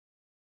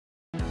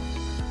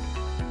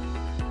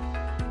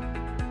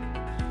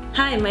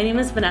Hi, my name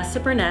is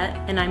Vinessa Burnett,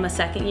 and I'm a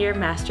second-year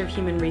Master of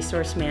Human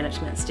Resource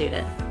Management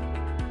student.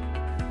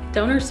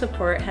 Donor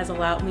support has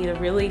allowed me to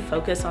really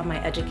focus on my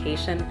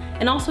education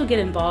and also get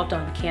involved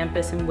on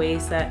campus in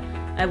ways that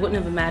I wouldn't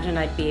have imagined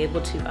I'd be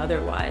able to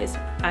otherwise.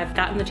 I've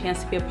gotten the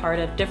chance to be a part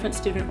of different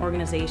student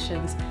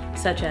organizations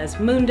such as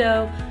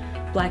Mundo,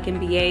 Black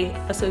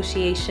MBA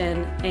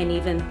Association, and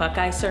even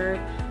Buckeye Serve.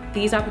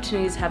 These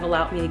opportunities have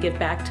allowed me to give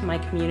back to my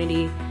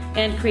community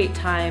and create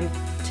time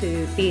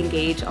to be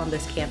engaged on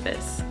this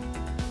campus.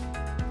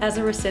 As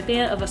a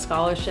recipient of a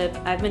scholarship,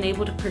 I've been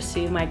able to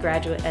pursue my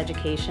graduate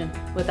education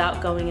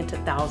without going into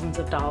thousands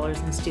of dollars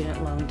in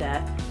student loan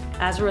debt.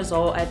 As a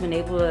result, I've been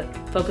able to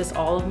focus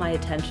all of my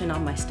attention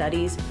on my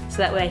studies so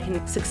that way I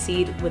can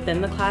succeed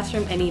within the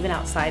classroom and even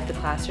outside the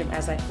classroom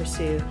as I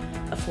pursue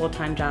a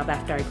full-time job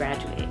after I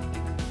graduate.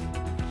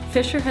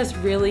 Fisher has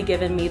really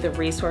given me the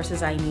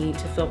resources I need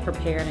to feel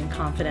prepared and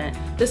confident.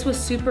 This was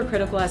super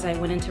critical as I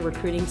went into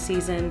recruiting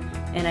season,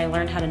 and I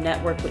learned how to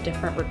network with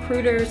different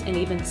recruiters and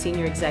even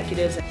senior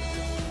executives.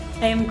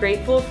 I am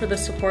grateful for the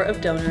support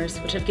of donors,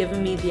 which have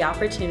given me the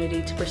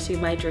opportunity to pursue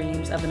my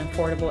dreams of an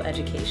affordable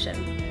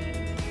education.